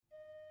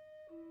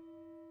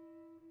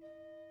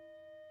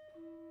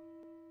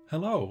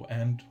Hello,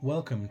 and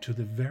welcome to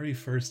the very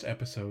first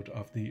episode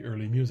of the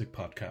Early Music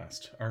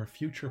Podcast, our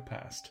future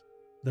past,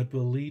 that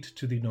will lead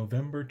to the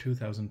November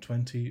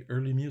 2020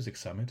 Early Music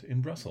Summit in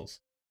Brussels.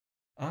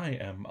 I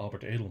am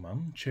Albert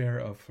Edelman, chair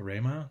of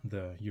REMA,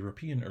 the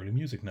European Early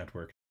Music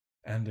Network,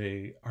 and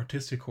a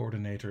artistic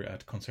coordinator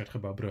at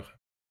Concertgebouw Brugge.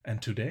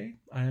 And today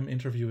I am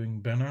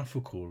interviewing Bernard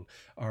Foucroul,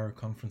 our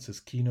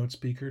conference's keynote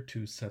speaker,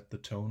 to set the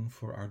tone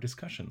for our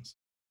discussions.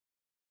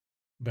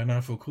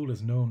 Bernard Foucroul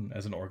is known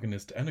as an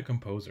organist and a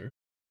composer,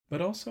 but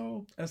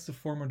also as the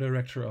former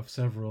director of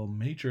several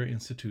major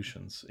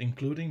institutions,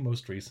 including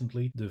most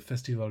recently the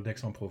Festival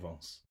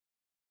d'Aix-en-Provence.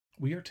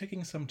 We are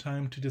taking some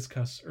time to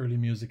discuss early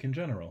music in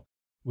general,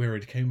 where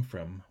it came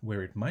from,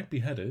 where it might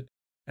be headed,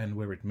 and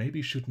where it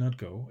maybe should not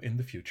go in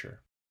the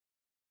future.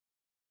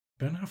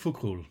 Bernard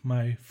Foucroul,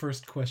 my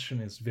first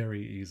question is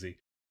very easy.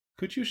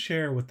 Could you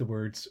share what the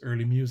words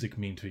early music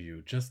mean to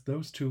you, just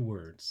those two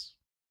words?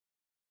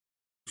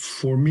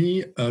 For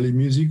me, early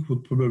music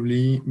would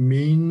probably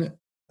mean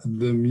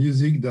the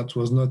music that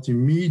was not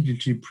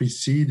immediately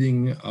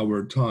preceding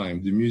our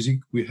time, the music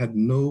we had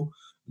no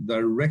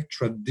direct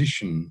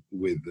tradition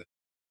with.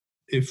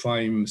 If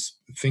I'm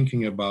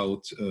thinking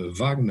about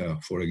Wagner,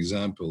 for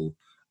example,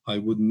 I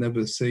would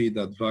never say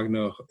that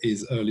Wagner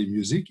is early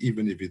music,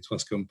 even if it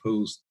was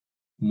composed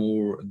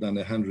more than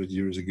 100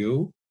 years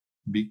ago,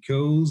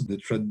 because the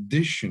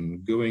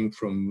tradition going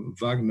from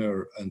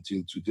Wagner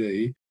until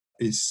today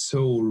is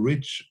so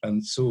rich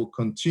and so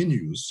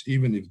continuous,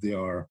 even if there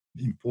are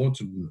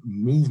important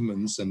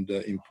movements and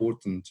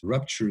important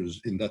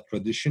ruptures in that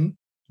tradition,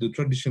 the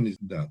tradition is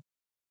that.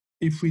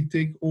 If we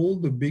take all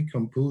the big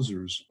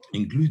composers,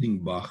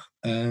 including Bach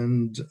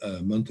and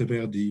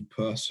Monteverdi,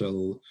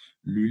 Purcell,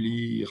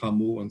 Lully,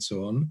 Rameau, and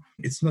so on,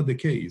 it's not the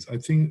case. I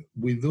think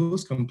with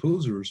those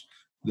composers,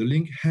 the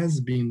link has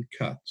been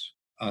cut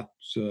at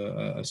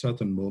a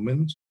certain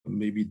moment,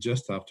 maybe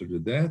just after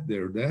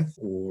their death,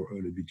 or a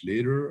little bit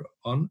later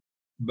on.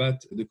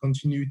 But the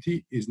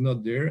continuity is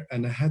not there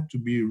and had to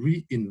be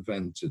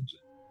reinvented.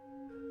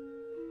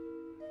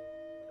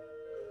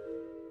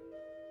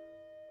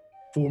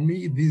 For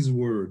me, this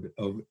word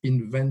of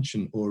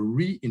invention or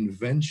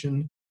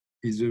reinvention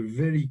is a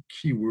very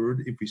key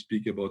word if we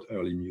speak about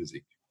early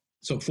music.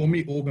 So for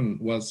me, organ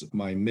was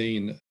my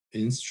main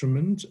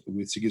instrument,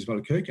 with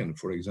Sigiswald Keuken,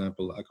 for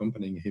example,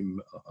 accompanying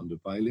him on the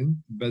violin.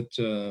 But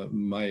I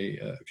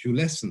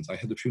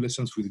had a few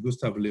lessons with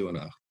Gustav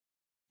Leonhardt.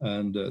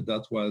 And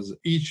that was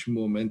each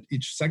moment,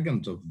 each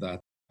second of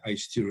that, I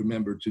still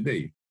remember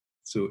today.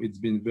 So it's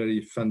been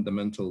very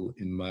fundamental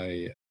in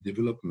my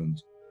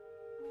development.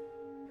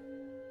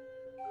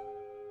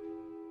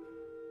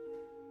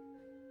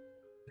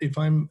 If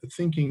I'm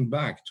thinking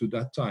back to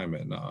that time,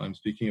 and I'm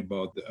speaking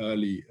about the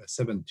early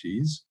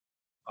 70s,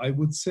 I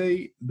would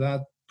say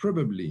that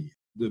probably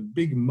the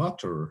big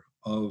motor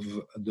of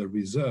the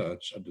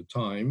research at the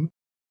time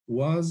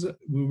was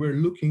we were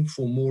looking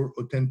for more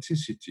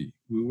authenticity.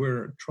 We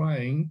were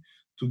trying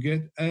to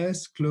get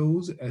as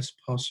close as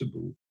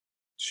possible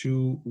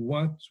to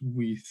what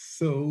we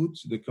thought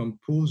the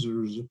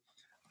composers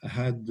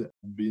had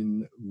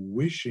been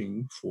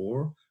wishing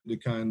for, the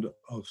kind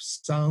of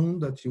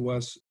sound that he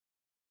was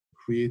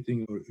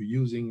creating or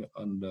using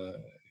on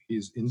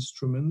his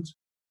instrument,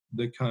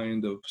 the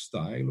kind of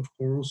style, of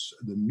course,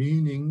 the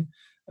meaning.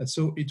 And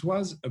so it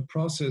was a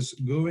process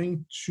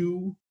going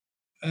to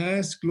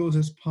as close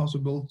as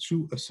possible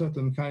to a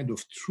certain kind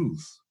of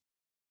truth.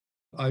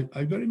 I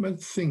very much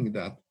think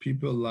that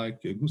people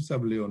like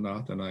Gustav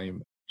Leonhardt, and I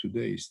am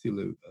today still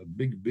a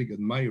big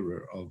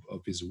admirer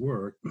of his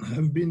work,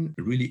 have been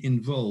really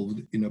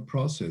involved in a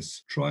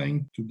process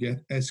trying to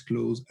get as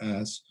close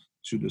as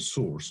to the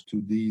source,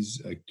 to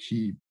these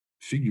key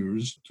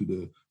figures, to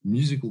the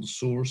musical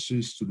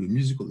sources, to the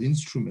musical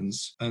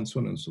instruments, and so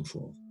on and so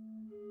forth.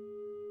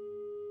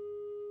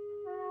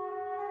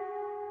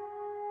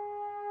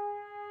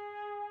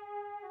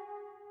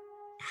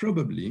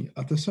 Probably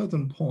at a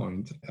certain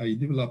point, I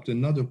developed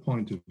another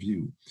point of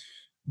view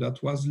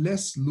that was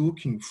less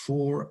looking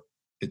for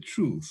a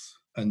truth,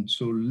 and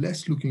so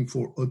less looking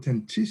for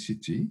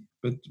authenticity,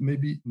 but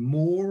maybe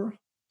more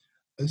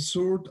a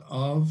sort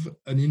of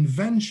an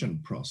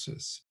invention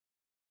process.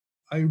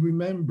 I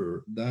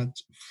remember that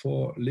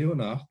for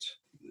Leonhardt,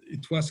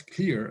 it was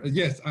clear.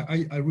 Yes,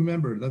 I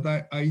remember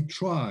that I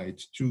tried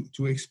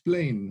to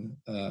explain,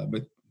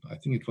 but I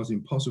think it was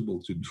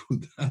impossible to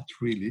do that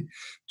really,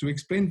 to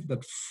explain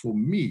that for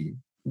me,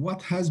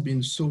 what has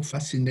been so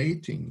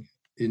fascinating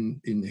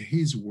in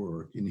his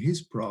work, in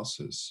his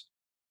process,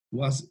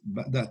 was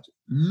that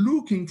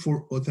looking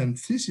for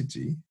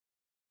authenticity,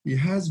 he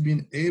has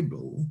been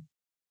able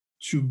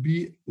to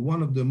be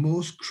one of the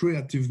most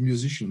creative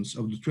musicians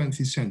of the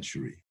 20th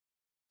century.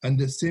 And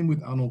the same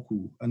with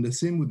Harnoncourt, and the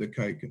same with the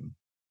Keuken,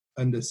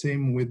 and the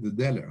same with the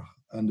Deller,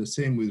 and the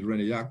same with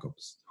René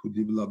Jacobs, who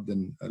developed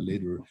them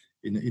later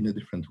in a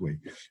different way.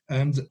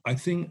 And I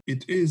think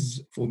it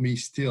is, for me,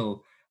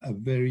 still a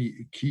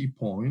very key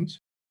point.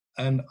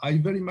 And I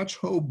very much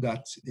hope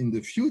that in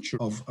the future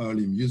of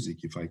early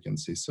music, if I can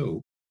say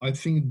so, I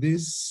think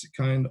this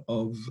kind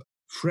of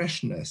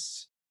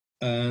freshness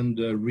and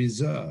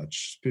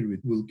research spirit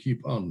will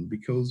keep on,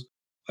 because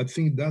I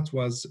think that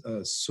was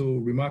so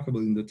remarkable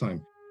in the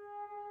time.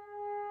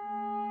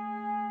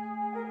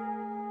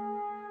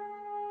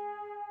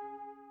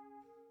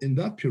 In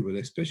that period,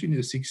 especially in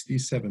the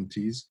 60s,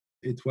 70s,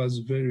 it was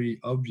very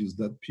obvious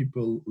that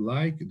people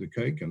like the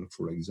Keuken,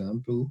 for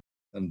example,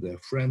 and their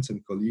friends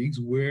and colleagues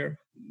were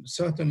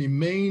certainly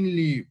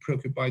mainly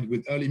preoccupied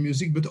with early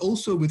music, but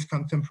also with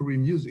contemporary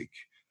music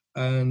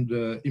and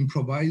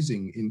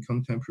improvising in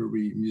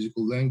contemporary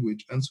musical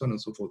language and so on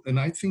and so forth. And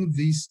I think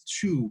these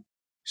two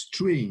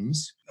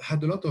streams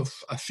had a lot of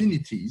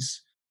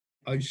affinities.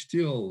 I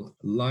still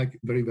like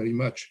very, very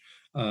much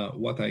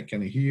what I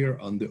can hear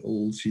on the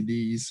old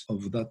CDs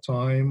of that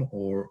time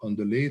or on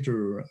the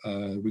later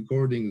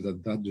recordings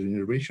that that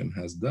generation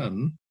has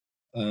done.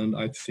 And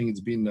I think it's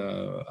been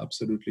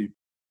absolutely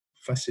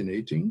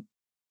fascinating.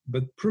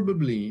 But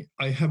probably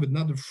I have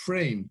another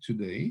frame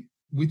today,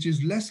 which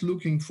is less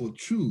looking for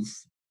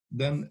truth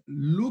than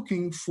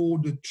looking for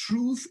the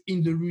truth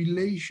in the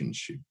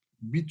relationship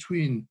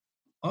between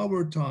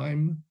our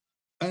time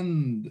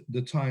and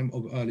the time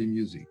of early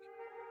music.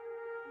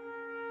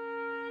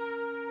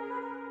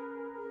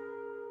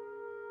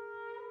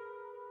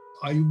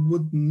 I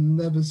would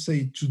never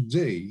say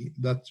today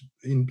that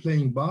in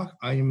playing Bach,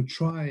 I am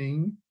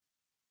trying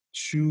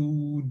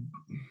to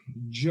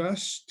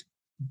just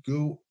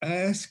go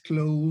as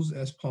close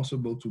as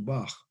possible to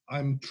Bach.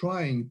 I'm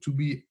trying to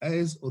be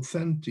as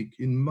authentic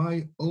in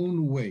my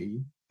own way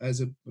as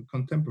a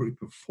contemporary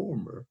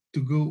performer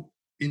to go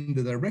in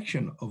the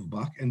direction of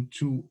Bach and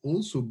to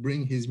also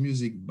bring his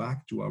music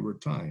back to our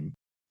time.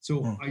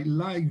 So I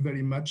like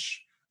very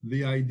much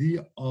the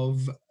idea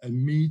of a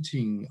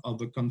meeting,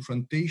 of a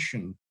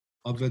confrontation,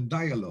 of a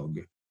dialogue.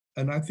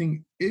 And I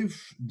think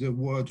if the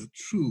word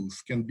truth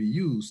can be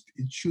used,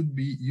 it should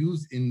be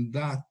used in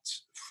that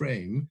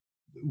frame.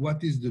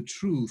 What is the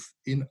truth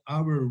in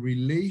our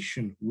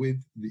relation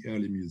with the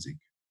early music?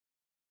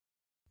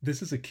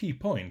 This is a key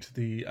point,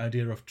 the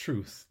idea of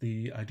truth,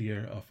 the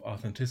idea of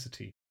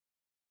authenticity.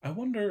 I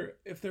wonder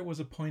if there was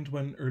a point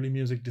when early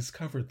music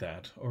discovered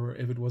that, or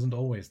if it wasn't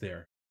always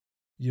there.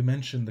 You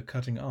mentioned the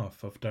cutting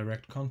off of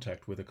direct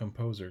contact with a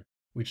composer,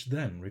 which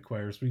then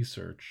requires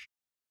research.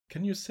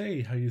 Can you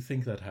say how you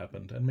think that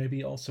happened, and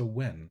maybe also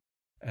when,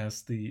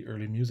 as the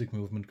early music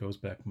movement goes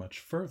back much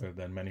further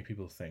than many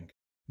people think,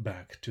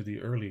 back to the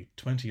early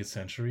 20th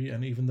century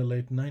and even the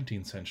late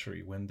 19th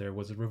century when there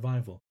was a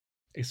revival,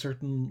 a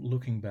certain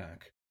looking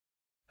back.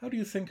 How do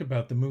you think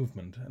about the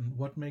movement, and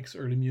what makes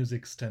early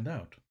music stand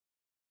out?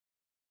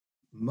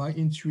 My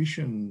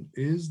intuition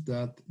is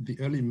that the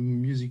early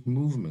music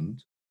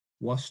movement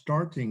was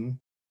starting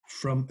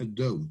from a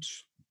doubt.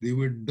 They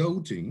were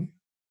doubting,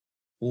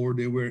 or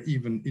they were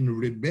even in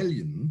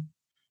rebellion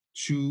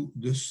to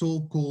the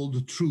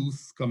so-called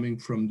truth coming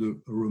from the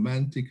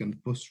romantic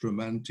and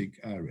post-romantic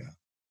area.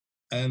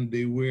 And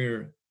they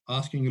were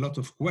asking a lot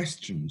of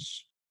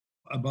questions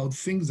about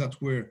things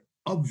that were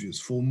obvious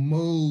for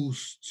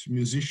most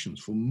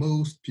musicians, for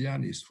most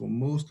pianists, for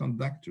most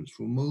conductors,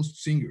 for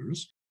most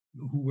singers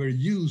who were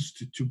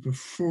used to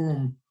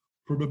perform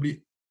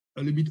probably a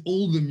little bit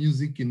all the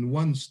music in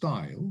one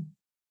style.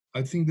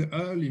 I think the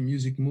early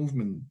music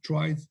movement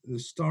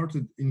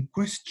started in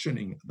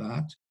questioning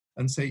that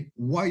and say,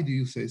 why do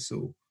you say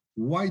so?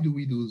 Why do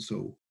we do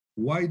so?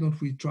 Why don't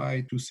we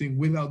try to sing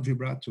without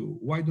vibrato?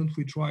 Why don't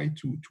we try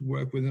to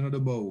work with another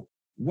bow?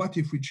 What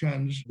if we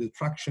change the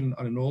traction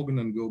on an organ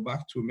and go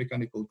back to a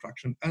mechanical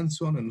traction, and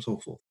so on and so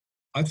forth?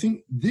 I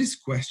think this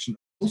question,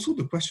 also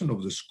the question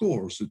of the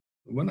scores.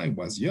 When I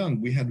was young,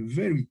 we had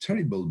very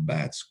terrible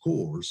bad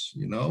scores,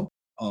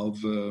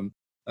 of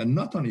and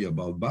not only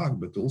about Bach,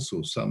 but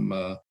also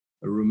some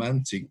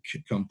romantic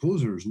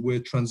composers were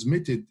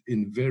transmitted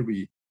in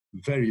very,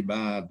 very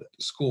bad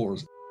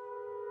scores.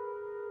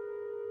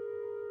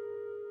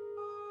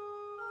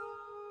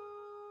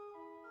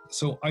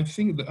 So I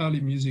think the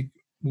early music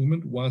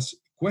movement was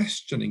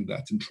questioning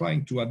that and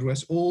trying to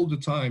address all the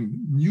time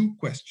new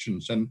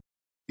questions. And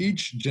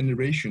each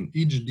generation,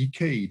 each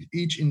decade,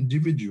 each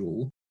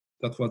individual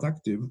that was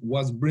active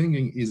was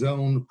bringing his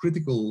own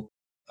critical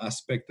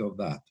aspect of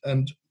that.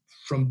 And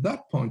from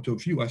that point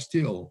of view,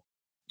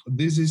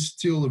 this is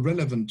still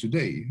relevant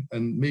today.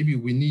 And maybe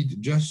we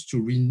need just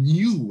to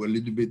renew a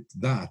little bit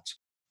that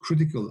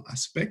critical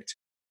aspect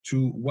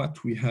to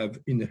what we have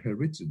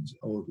inherited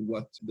or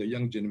what the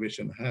young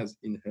generation has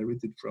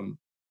inherited from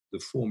the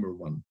former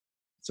one.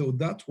 So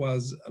that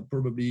was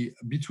probably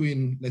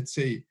between, let's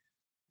say,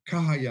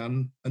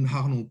 Karajan and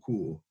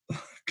Harnoncourt.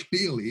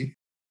 Clearly,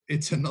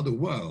 it's another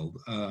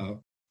world.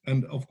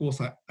 And of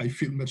course, I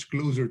feel much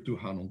closer to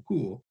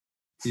Harnoncourt,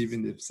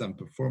 even if some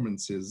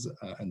performances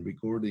and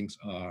recordings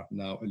are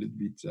now a little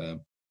bit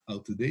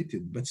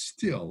outdated. But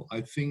still, I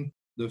think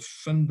the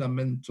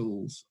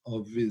fundamentals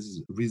of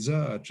his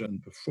research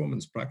and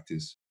performance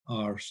practice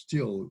are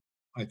still,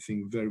 I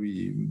think,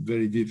 very,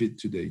 very vivid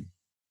today.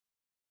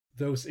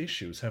 Those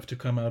issues have to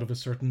come out of a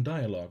certain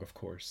dialogue, of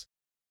course.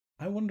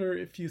 I wonder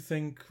if you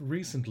think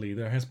recently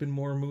there has been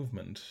more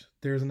movement.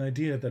 There's an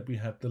idea that we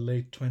had the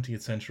late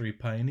 20th century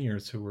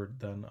pioneers who were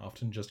then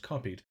often just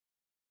copied.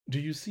 Do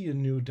you see a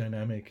new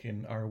dynamic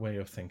in our way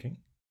of thinking?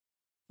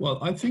 Well,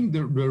 I think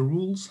the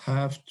rules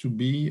have to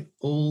be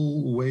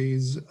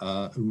always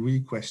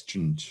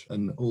re-questioned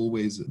and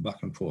always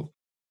back and forth.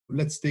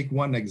 Let's take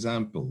one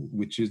example,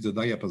 which is the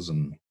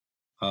diapason.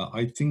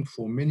 I think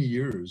for many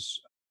years,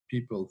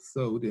 people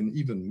thought, and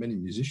even many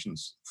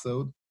musicians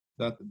thought,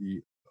 that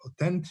the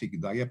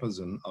authentic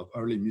diapason of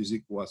early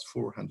music was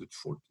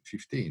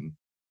 415.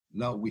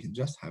 Now we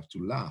just have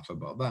to laugh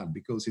about that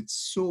because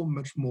it's so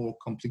much more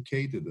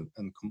complicated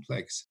and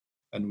complex.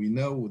 And we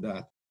know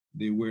that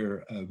they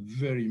were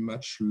very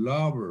much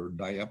lower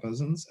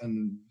diapasons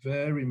and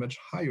very much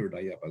higher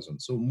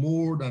diapasons. So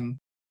more than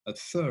a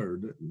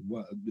third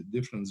the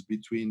difference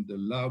between the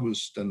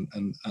lowest and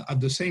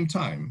at the same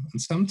time,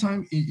 and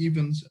sometimes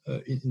even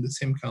in the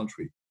same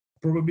country.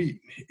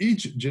 Probably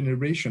each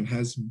generation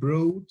has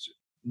brought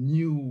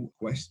new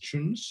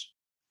questions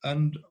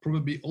and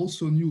probably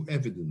also new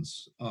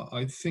evidence.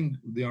 I think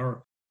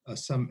there are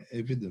some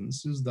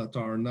evidences that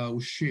are now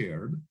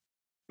shared,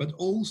 but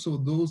also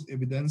those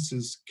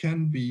evidences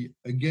can be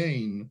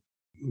again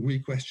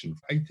re-questioned.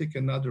 I take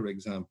another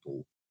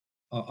example.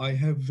 I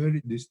have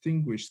very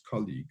distinguished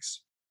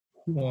colleagues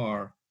who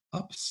are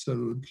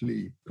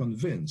absolutely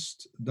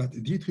convinced that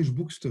Dietrich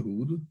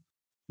Buxtehude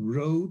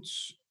wrote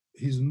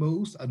his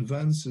most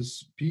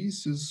advanced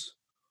pieces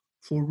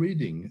for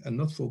reading and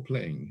not for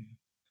playing.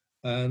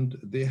 And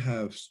they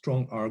have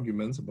strong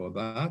arguments about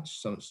that,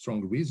 some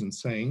strong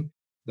reasons saying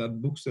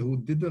that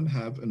Buxtehude didn't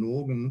have an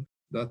organ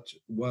that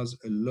was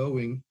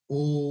allowing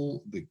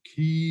all the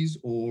keys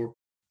or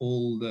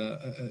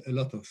a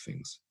lot of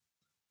things.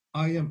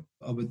 I am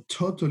of a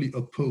totally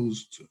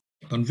opposed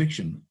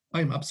conviction.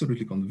 I am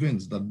absolutely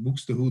convinced that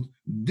Buxtehude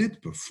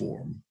did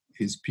perform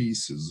his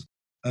pieces,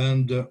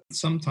 and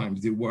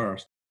sometimes there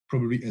was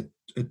probably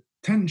a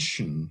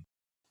tension,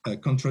 a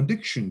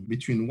contradiction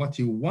between what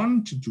he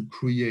wanted to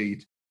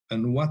create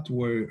and what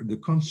were the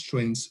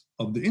constraints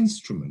of the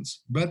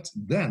instruments. But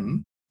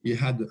then he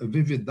had a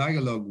vivid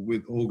dialogue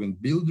with organ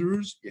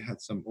builders. He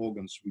had some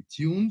organs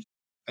retuned,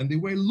 and they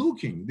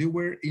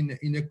were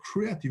in a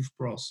creative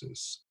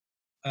process.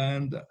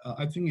 And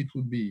I think it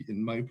would be,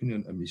 in my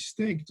opinion, a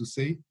mistake to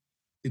say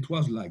it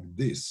was like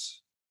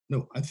this.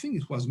 No, I think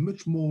it was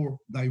much more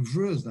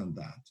diverse than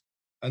that.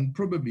 And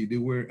probably they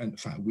were, and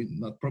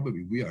not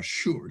probably, we are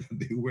sure that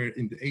they were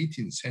in the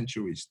 18th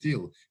century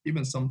still,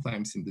 even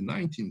sometimes in the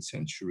 19th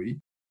century,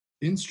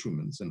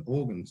 instruments and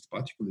organs,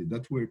 particularly,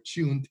 that were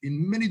tuned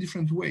in many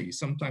different ways,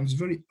 sometimes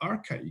very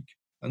archaic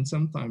and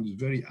sometimes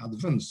very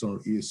advanced or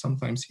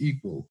sometimes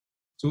equal.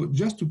 So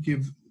just to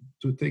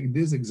take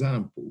this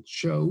example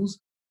shows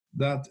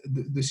that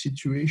the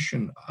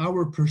situation,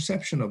 our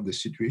perception of the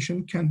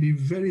situation can be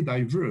very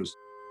diverse.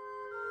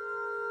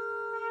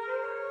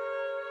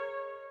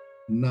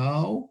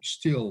 Now,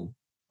 still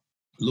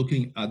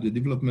looking at the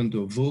development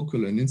of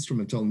vocal and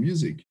instrumental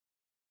music,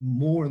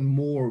 more and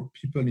more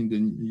people in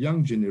the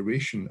young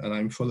generation, and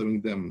I'm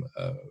following them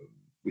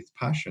with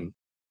passion,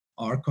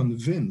 are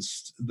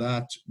convinced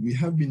that we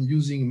have been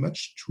using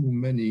much too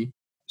many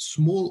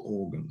small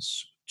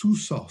organs, too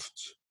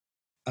soft.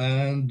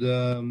 And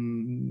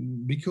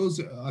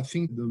because I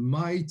think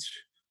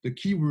the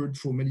key word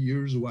for many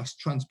years was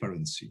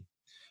transparency.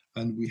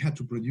 And we had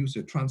to produce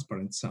a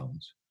transparent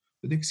sound.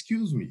 But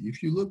excuse me,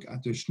 if you look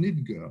at a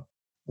Schnitger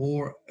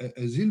or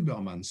a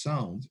Zilberman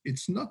sound,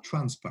 it's not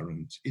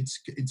transparent,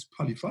 it's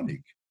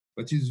polyphonic,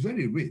 but it's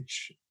very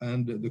rich.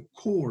 And the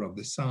core of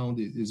the sound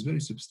is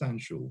very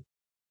substantial.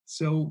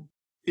 So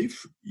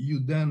if you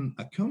then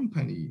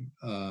accompany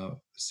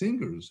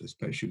singers,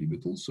 especially,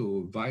 but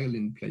also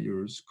violin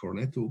players,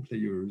 cornetto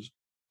players,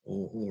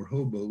 or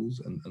hobos,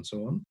 and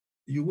so on,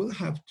 you will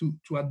have to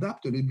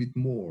adapt a little bit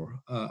more.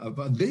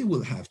 But they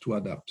will have to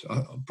adapt,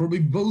 probably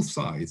both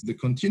sides, the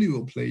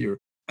continual player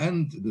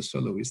and the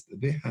soloist,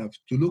 they have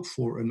to look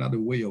for another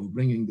way of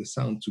bringing the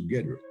sound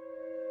together.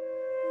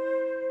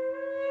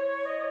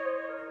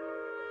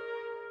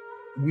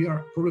 We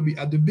are probably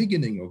at the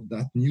beginning of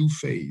that new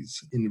phase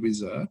in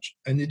research,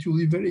 and it will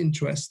be very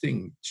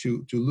interesting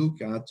to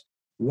look at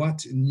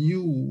what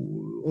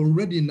new,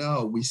 already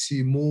now we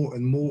see more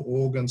and more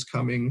organs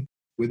coming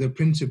with a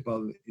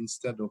principle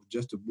instead of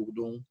just a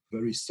bourdon,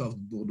 very soft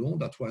bourdon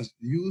that was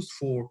used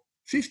for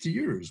 50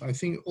 years. I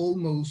think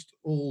almost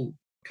all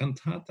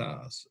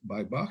cantatas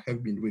by Bach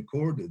have been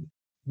recorded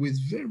with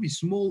very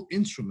small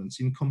instruments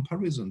in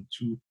comparison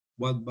to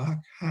what Bach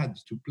had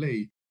to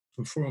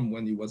perform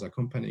when he was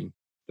accompanying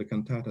the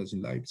cantatas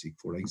in Leipzig,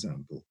 for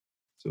example.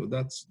 So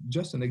that's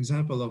just an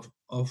example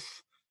of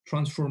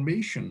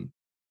transformation.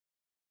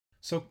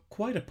 So,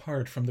 quite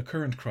apart from the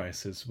current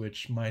crisis,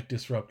 which might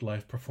disrupt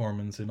live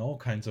performance in all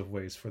kinds of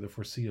ways for the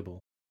foreseeable,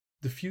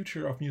 the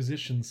future of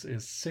musicians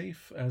is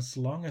safe as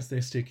long as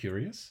they stay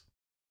curious?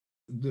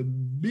 The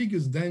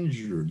biggest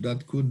danger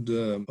that could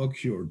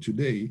occur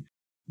today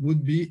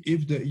would be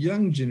if the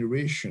young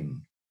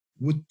generation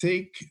would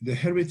take the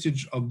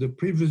heritage of the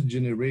previous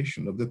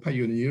generation, of the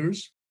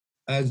pioneers,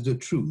 as the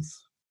truth,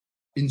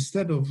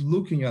 instead of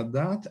looking at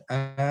that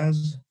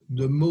as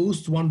the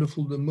most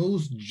wonderful, the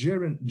most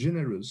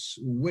generous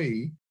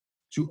way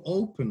to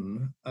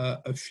open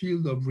a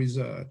field of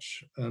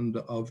research and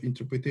of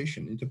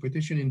interpretation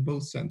in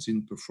both sense,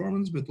 in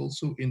performance, but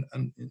also in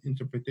an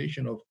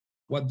interpretation of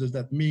what does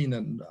that mean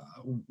and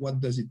what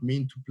does it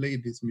mean to play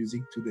this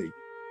music today.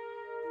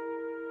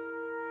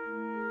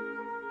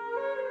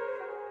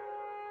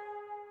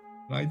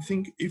 I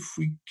think if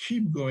we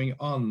keep going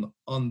on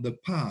the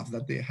path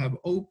that they have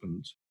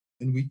opened,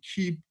 and we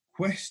keep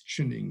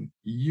questioning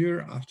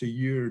year after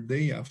year,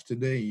 day after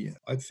day,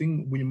 I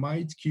think we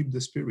might keep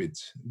the spirit.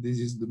 This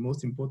is the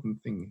most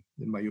important thing,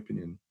 in my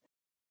opinion.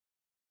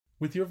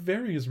 With your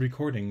various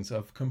recordings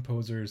of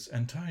composers'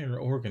 entire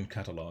organ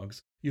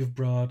catalogues, you've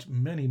brought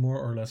many more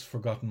or less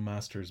forgotten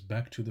masters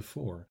back to the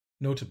fore,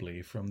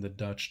 notably from the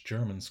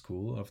Dutch-German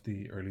school of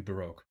the early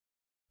Baroque.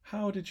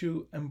 How did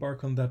you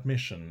embark on that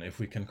mission, if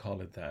we can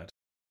call it that?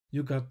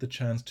 You got the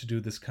chance to do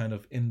this kind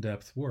of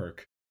in-depth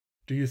work.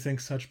 Do you think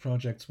such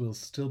projects will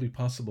still be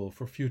possible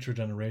for future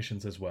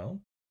generations as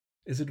well?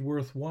 Is it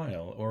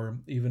worthwhile or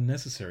even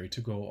necessary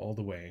to go all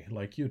the way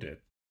like you did?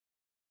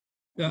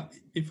 Yeah,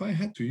 if I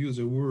had to use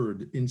a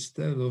word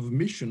instead of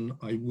mission,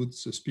 I would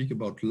speak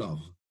about love.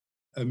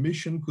 A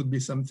mission could be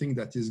something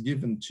that is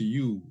given to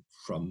you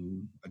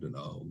from, I don't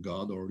know,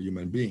 God or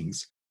human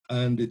beings.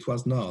 And it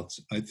was not.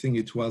 I think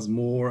it was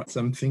more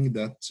something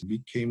that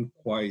became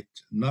quite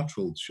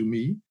natural to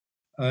me.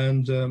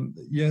 And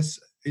yes,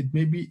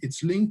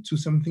 it's linked to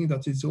something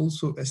that is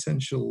also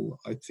essential,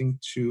 I think,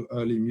 to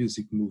early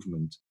music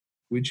movement,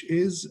 which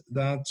is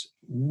that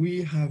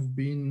we have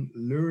been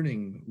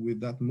learning with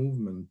that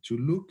movement to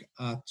look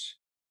at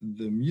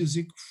the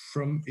music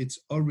from its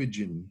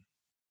origin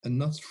and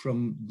not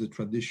from the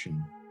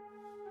tradition.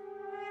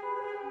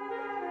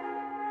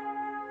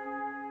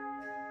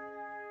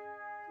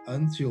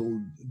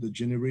 Until the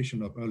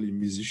generation of early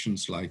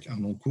musicians like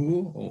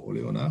Harnoncourt or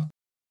Leonard,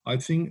 I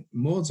think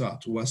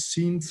Mozart was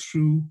seen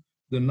through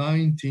the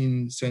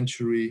 19th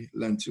century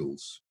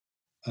lentils.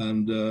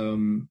 And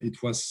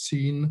it was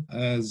seen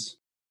as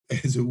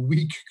a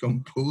weak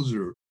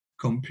composer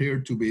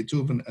compared to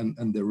Beethoven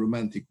and the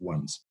romantic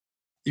ones.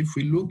 If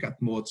we look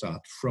at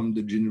Mozart from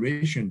the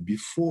generation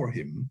before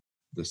him,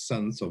 the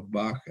sons of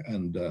Bach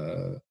and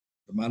the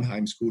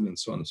Mannheim School and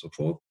so on and so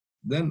forth,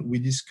 then we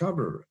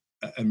discover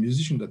a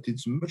musician that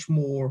is much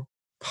more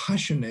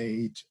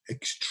passionate,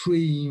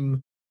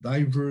 extreme,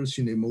 diverse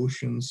in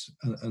emotions,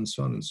 and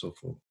so on and so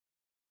forth.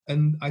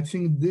 And I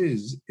think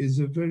this is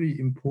a very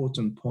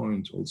important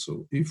point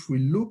also. If we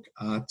look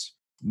at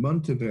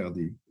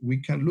Monteverdi, we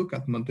can look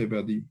at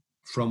Monteverdi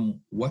from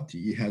what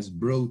he has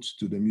brought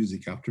to the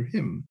music after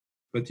him.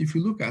 But if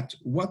you look at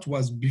what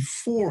was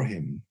before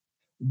him,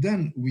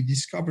 then we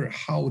discover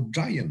how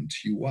giant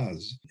he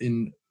was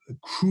in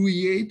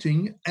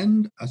creating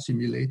and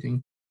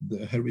assimilating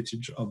the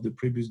heritage of the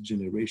previous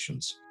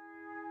generations.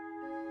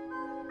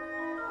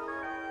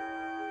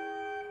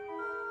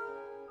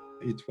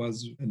 It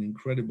was an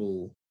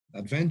incredible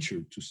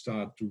adventure to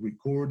start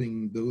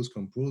recording those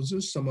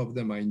composers. Some of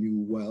them I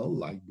knew well,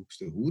 like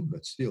Buxtehude,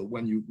 but still,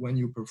 when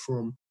you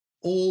perform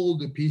all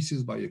the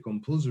pieces by a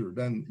composer,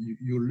 then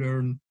you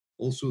learn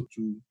also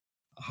to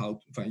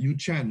you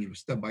change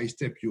step by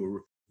step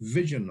your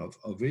vision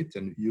of it,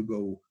 and you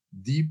go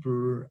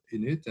deeper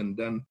in it, and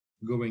then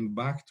going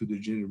back to the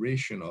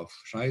generation of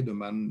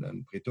Scheidemann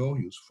and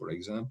Praetorius, for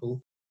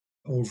example,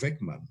 or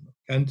Weckmann.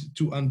 And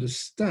to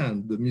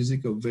understand the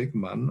music of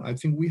Weckmann, I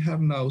think we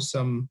have now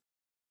some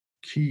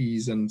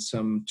keys and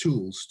some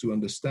tools to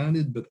understand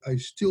it, but I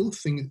still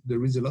think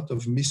there is a lot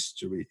of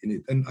mystery in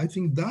it. And I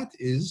think that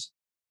is,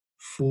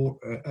 for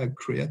a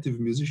creative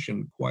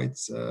musician, quite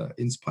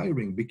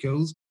inspiring,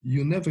 because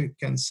you never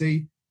can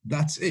say,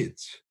 that's it.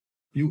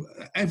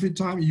 Every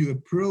time you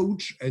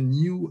approach a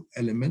new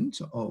element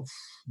of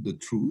the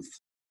truth,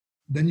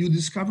 then you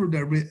discover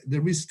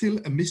there is still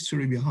a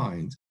mystery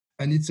behind.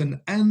 And it's an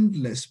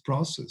endless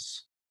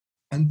process.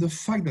 And the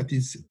fact that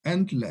it's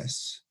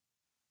endless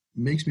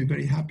makes me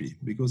very happy,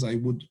 because I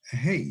would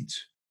hate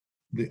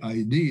the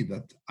idea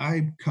that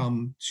I've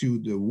come to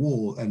the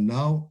wall and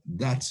now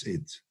that's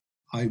it.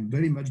 I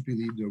very much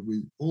believe there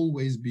will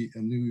always be a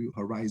new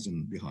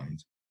horizon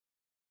behind.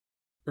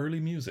 Early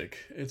music,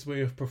 its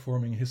way of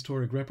performing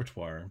historic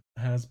repertoire,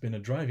 has been a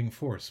driving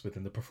force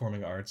within the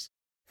performing arts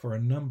for a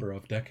number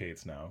of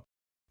decades now,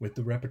 with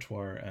the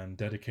repertoire and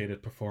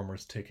dedicated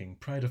performers taking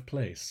pride of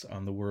place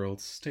on the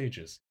world's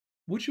stages.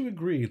 Would you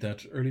agree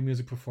that early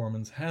music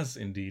performance has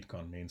indeed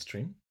gone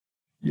mainstream?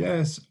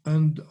 Yes,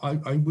 and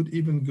I would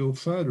even go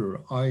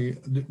further.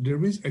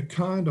 There is a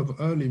kind of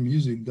early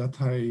music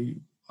that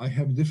I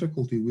have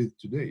difficulty with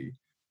today.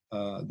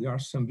 There are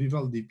some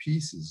Vivaldi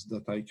pieces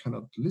that I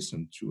cannot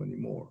listen to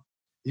anymore,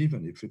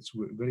 even if it's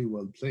very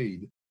well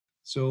played.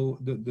 So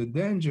the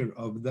danger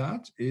of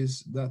that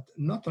is that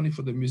not only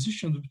for the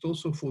musicians, but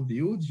also for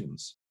the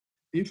audience,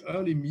 if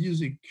early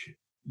music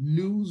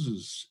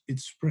loses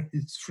its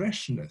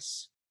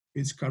freshness,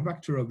 its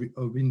character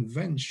of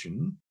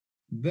invention,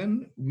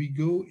 then we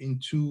go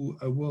into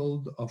a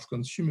world of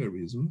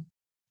consumerism.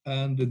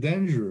 And the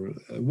danger,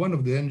 one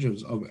of the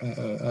dangers of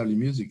early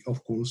music,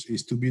 of course,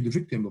 is to be the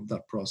victim of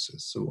that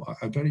process. So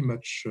I very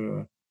much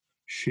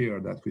share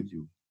that with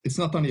you. It's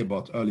not only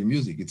about early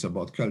music, it's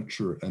about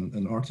culture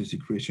and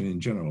artistic creation in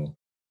general.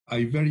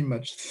 I very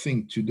much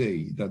think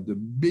today that the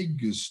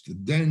biggest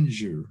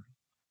danger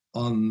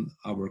on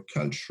our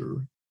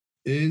culture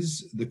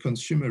is the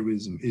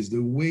consumerism, is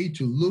the way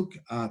to look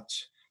at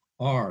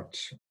art,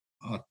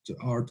 at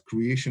art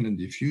creation and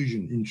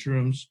diffusion in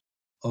terms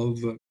of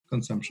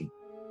consumption.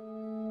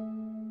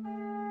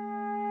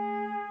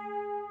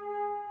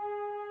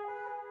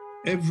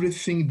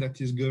 Everything that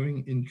is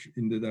going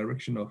in the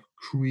direction of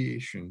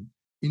creation,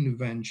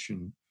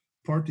 invention,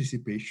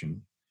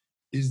 participation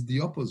is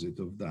the opposite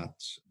of that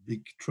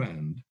big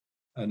trend.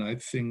 And I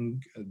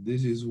think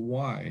this is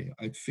why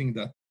I think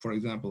that, for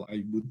example,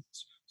 I would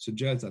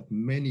suggest that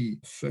many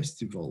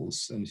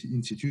festivals and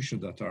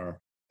institutions that are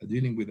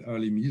dealing with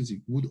early music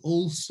would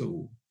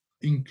also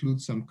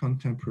include some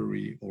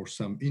contemporary or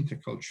some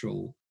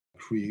intercultural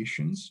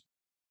creations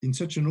in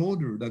such an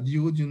order that the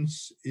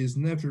audience is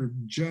never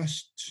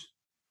just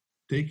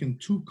taken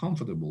too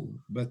comfortable,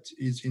 but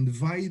is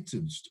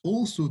invited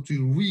also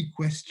to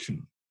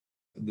re-question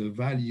the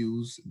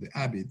values, the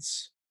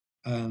habits,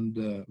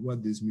 and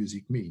what this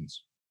music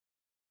means.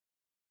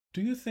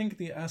 Do you think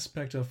the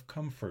aspect of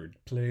comfort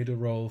played a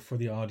role for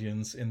the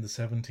audience in the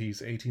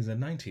 70s, 80s,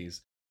 and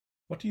 90s?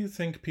 What do you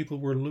think people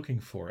were looking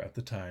for at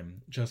the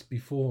time, just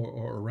before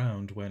or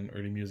around when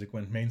early music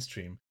went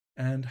mainstream?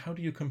 And how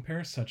do you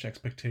compare such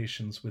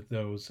expectations with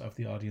those of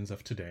the audience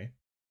of today?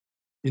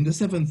 In the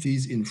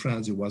 70s in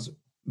France, there was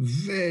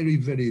very,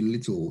 very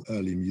little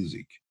early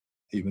music,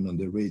 even on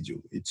the radio.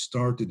 It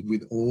started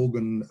with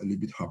organ, a little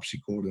bit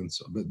harpsichord, and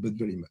so, but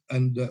very much.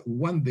 And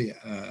when they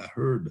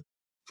heard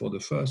for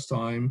the first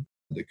time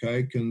the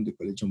Kuiken, the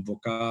Collegium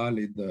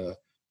Vocale, the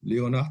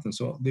Leonard, and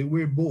so on, they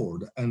were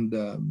bored. And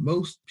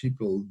most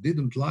people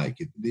didn't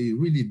like it. They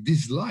really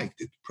disliked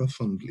it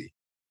profoundly.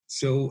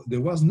 So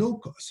there was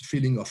no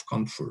feeling of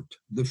comfort.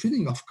 The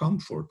feeling of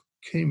comfort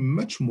came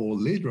much more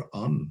later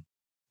on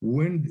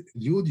when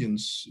the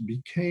audience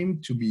became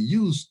to be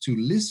used to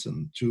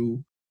listen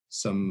to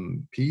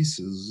some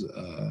pieces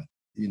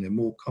in a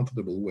more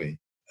comfortable way.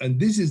 And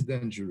this is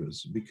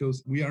dangerous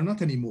because we are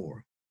not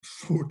anymore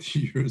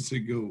 40 years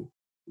ago,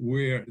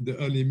 where the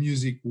early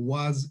music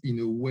was in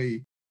a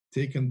way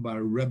taken by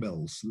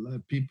rebels,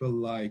 people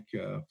like,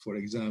 for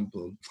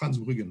example, Frans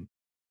Bruggen.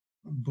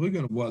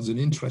 Bruggen was an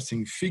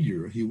interesting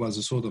figure. He was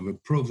a sort of a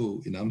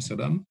provost in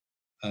Amsterdam.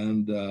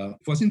 And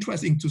it was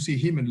interesting to see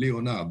him and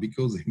Leonard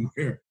because they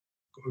were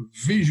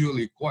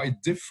visually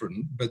quite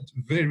different, but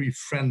very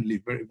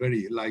friendly, very,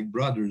 very like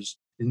brothers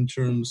in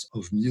terms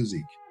of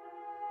music.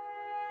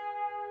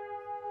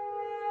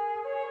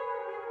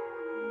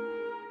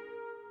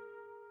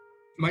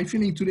 My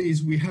feeling today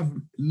is we have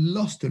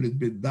lost a little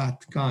bit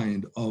that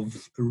kind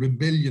of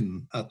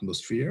rebellion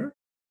atmosphere.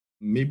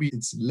 Maybe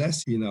it's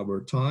less in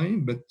our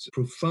time, but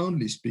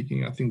profoundly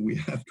speaking, I think we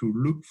have to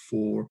look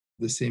for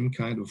the same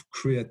kind of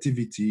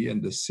creativity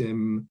and the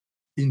same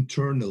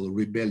internal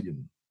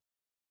rebellion.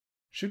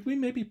 Should we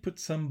maybe put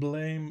some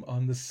blame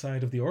on the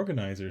side of the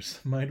organizers?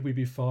 Might we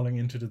be falling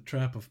into the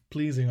trap of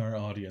pleasing our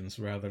audience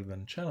rather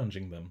than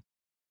challenging them?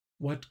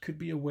 What could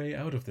be a way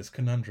out of this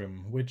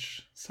conundrum?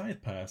 Which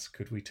side paths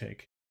could we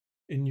take?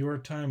 In your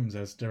times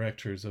as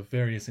directors of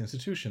various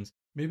institutions,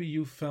 maybe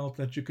you felt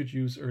that you could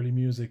use early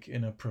music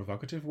in a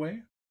provocative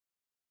way?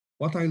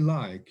 What I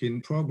like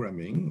in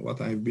programming,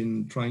 what I've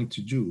been trying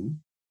to do,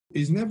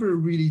 is never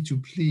really to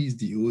please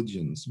the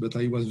audience, but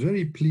I was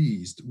very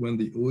pleased when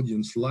the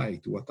audience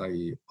liked what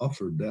I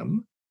offered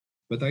them.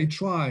 But I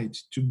tried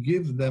to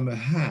give them a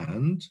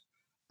hand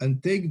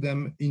and take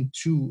them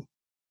into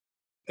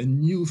a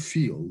new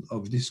field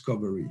of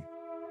discovery.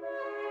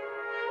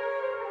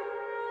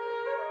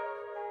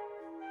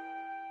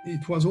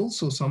 It was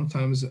also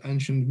sometimes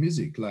ancient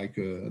music, like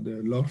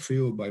the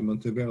L'Orfeo by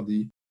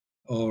Monteverdi,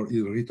 or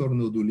Il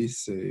Ritorno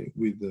d'Ulisse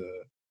with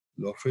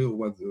L'Orfeo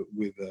was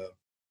with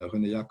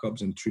René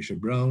Jacobs and Trisha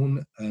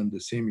Brown, and the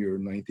same year,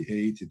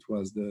 98, it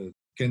was the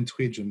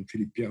Kentridge and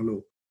Philippe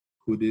Pierlot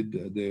who did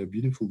the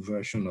beautiful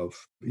version of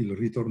Il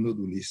Ritorno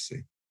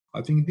d'Ulisse.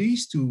 I think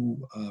these two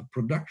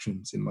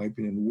productions, in my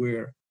opinion,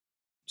 were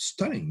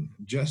stunning,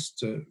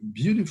 just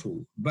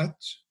beautiful, but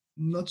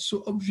not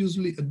so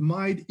obviously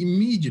admired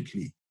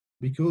immediately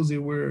because they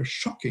were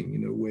shocking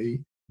in a way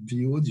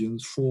the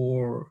audience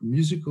for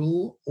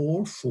musical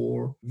or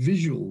for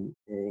visual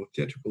or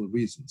theatrical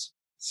reasons.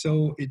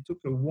 So it took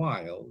a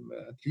while,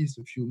 at least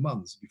a few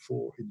months,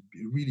 before it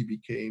really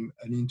became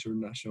an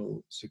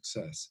international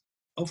success.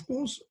 Of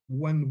course,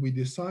 when we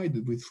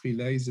decided with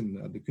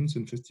Frieleisen at the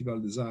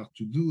Kunstenfestival des Arts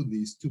to do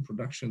these two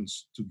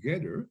productions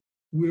together,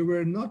 we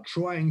were not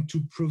trying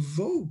to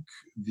provoke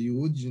the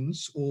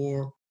audience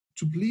or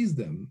to please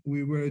them.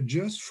 We were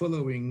just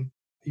following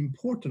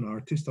important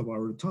artists of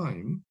our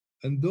time.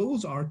 And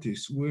those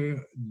artists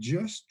were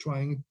just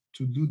trying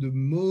to do the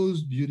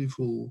most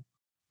beautiful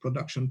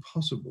production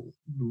possible,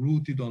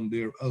 rooted on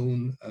their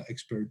own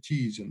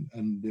expertise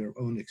and their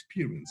own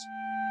experience.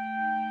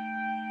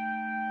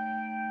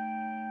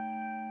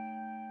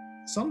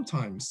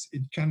 Sometimes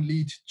it can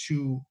lead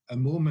to a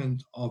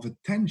moment of a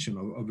tension,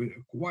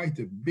 quite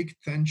a big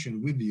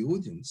tension with the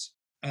audience.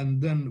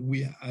 And then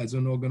we, as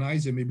an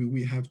organizer, maybe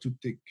we have to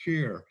take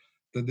care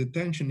that the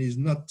tension is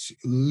not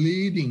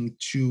leading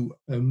to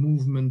a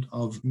movement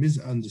of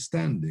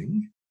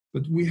misunderstanding,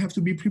 but we have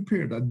to be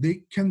prepared that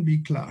they can be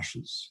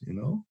clashes,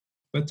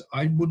 But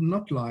I would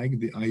not like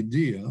the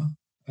idea,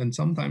 and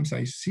sometimes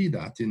I see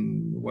that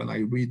when I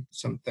read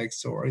some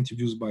texts or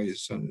interviews by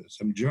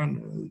some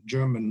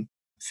German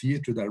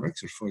theater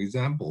directors, for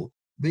example,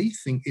 they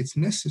think it's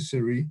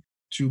necessary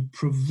to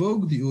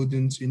provoke the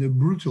audience in a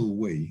brutal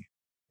way.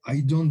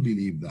 I don't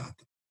believe that.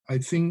 I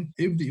think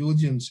if the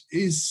audience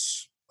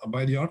is,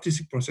 by the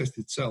artistic process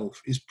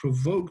itself, is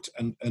provoked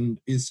and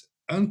is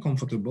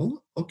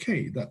uncomfortable,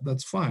 okay,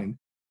 that's fine.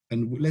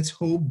 And let's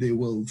hope they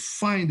will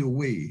find a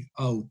way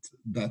out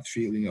that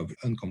feeling of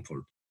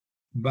uncomfort.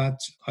 But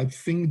I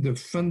think the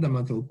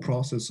fundamental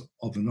process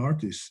of an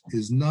artist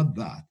is not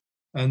that.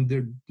 And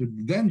the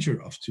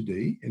danger of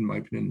today, in my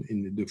opinion,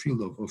 in the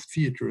field of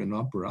theater and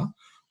opera,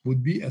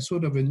 would be a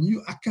sort of a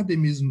new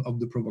academism of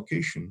the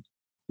provocation,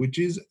 which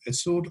is a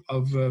sort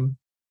of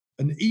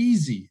an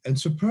easy and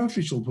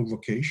superficial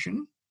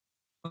provocation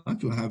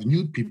to have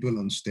nude people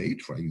on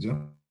stage, for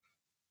example.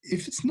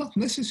 If it's not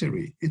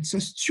necessary, it's a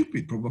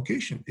stupid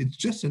provocation. It's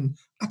just an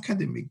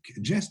academic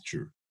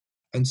gesture.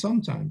 And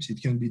sometimes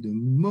it can be the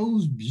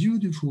most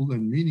beautiful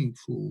and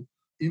meaningful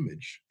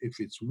image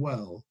if it's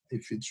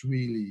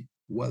really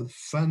well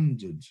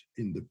funded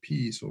in the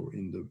piece or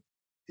in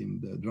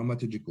the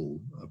dramaturgical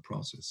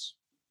process.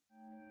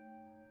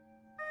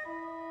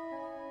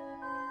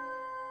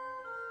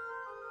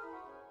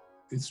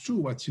 It's true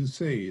what you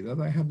say, that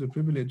I have the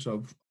privilege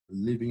of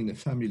living in a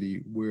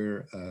family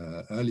where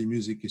early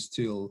music is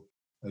still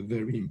a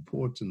very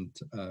important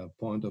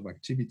point of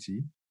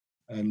activity.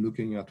 And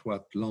looking at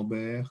what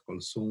Lambert,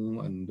 Colson,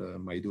 and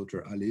my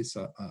daughter Alice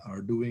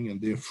are doing,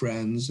 and their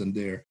friends,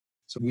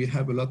 so we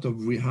have a lot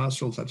of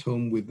rehearsals at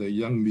home with the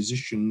young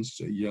musicians,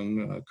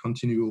 young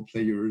continuo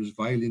players,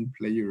 violin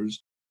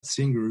players,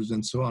 singers,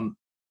 and so on.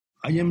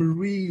 I am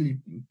really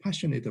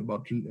passionate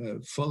about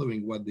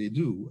following what they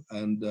do,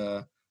 and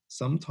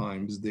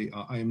sometimes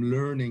I'm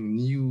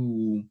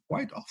learning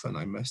quite often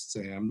I must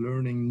say, I'm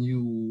learning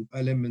new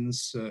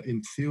elements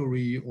in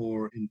theory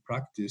or in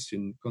practice,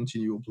 in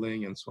continual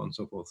playing and so on and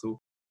so forth. So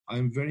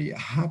I'm very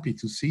happy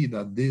to see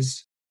that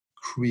this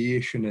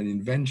creation and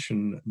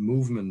invention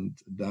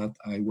movement that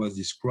I was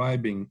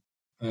describing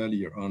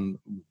earlier on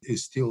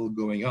is still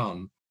going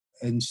on,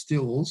 and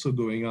still also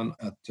going on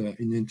at an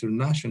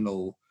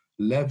international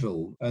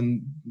level.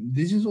 And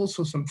this is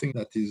also something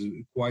that is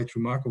quite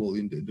remarkable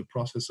in the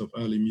process of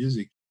early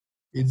music.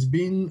 It's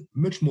been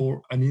much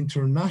more an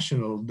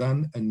international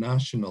than a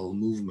national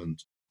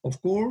movement.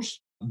 Of course,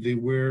 there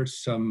were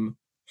some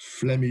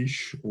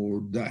Flemish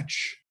or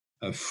Dutch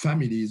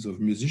families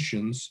of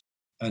musicians,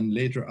 and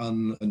later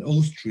on an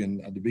Austrian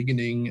at the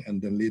beginning,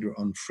 and then later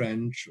on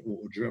French or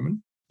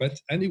German. But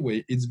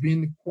anyway, it's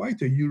been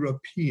quite a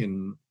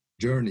European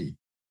journey.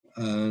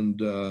 And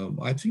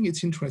I think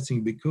it's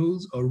interesting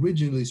because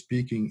originally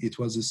speaking, it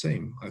was the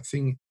same. I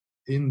think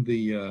in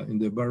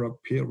the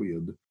Baroque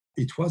period,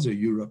 it was a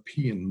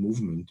European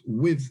movement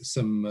with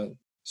some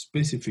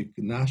specific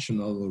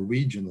national or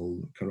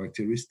regional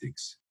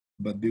characteristics,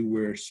 but they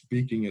were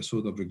speaking a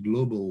sort of a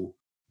global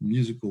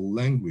musical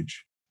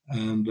language.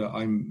 And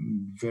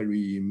I'm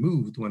very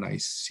moved when I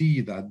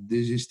see that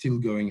this is still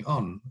going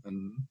on.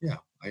 And yeah,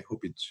 I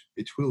hope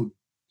it will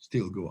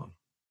still go on.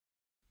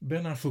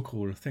 Bernard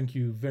Foucault, thank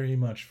you very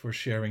much for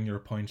sharing your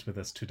points with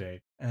us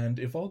today. And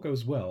if all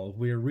goes well,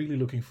 we're really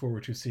looking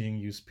forward to seeing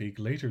you speak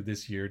later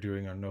this year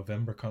during our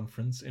November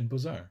conference in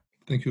Beaux-Arts.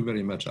 Thank you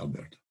very much,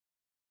 Albert.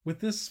 With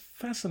this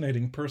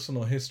fascinating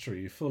personal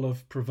history full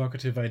of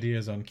provocative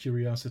ideas on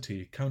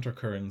curiosity,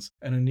 countercurrents,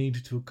 and a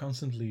need to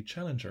constantly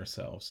challenge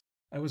ourselves,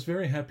 I was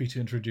very happy to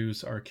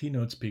introduce our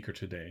keynote speaker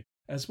today,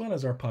 as well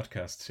as our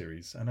podcast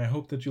series, and I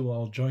hope that you'll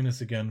all join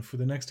us again for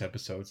the next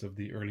episodes of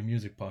the Early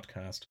Music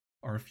Podcast,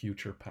 Our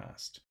Future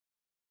Past.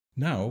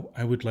 Now,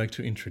 I would like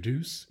to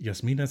introduce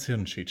Jasmina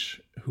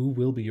Crncic, who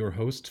will be your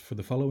host for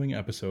the following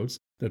episodes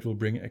that will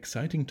bring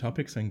exciting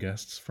topics and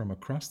guests from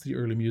across the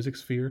early music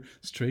sphere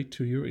straight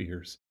to your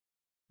ears.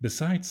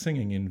 Besides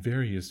singing in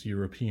various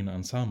European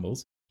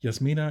ensembles,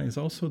 Jasmina is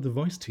also the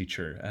voice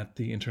teacher at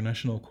the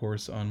International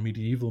Course on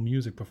Medieval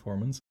Music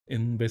Performance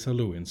in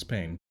Besalú in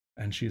Spain,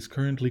 and she is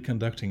currently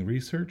conducting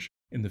research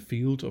in the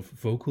field of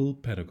vocal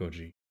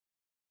pedagogy.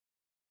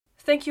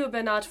 Thank you,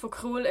 Bernard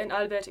Foucault and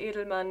Albert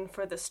Edelmann,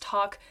 for this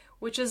talk,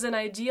 which is an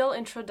ideal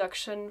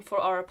introduction for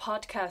our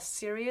podcast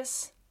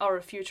series, Our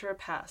Future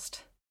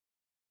Past.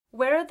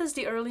 Where does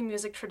the early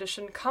music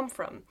tradition come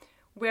from?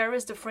 Where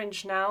is the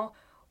fringe now?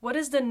 What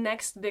is the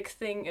next big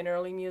thing in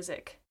early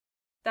music?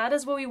 That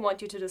is what we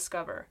want you to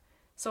discover.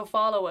 So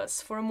follow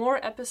us for more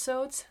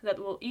episodes that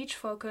will each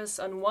focus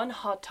on one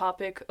hot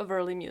topic of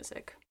early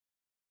music.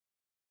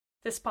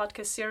 This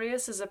podcast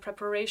series is a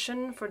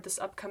preparation for this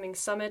upcoming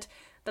summit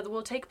that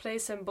will take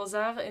place in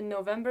Beaux-Arts in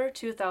November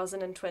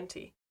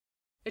 2020.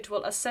 It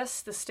will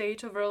assess the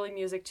state of early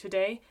music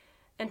today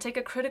and take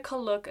a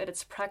critical look at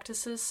its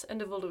practices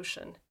and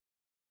evolution.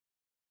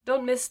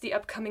 Don't miss the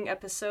upcoming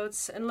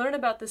episodes and learn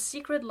about the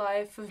secret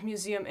life of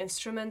museum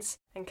instruments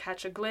and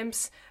catch a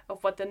glimpse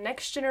of what the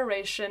next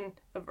generation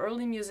of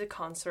early music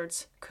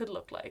concerts could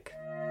look like.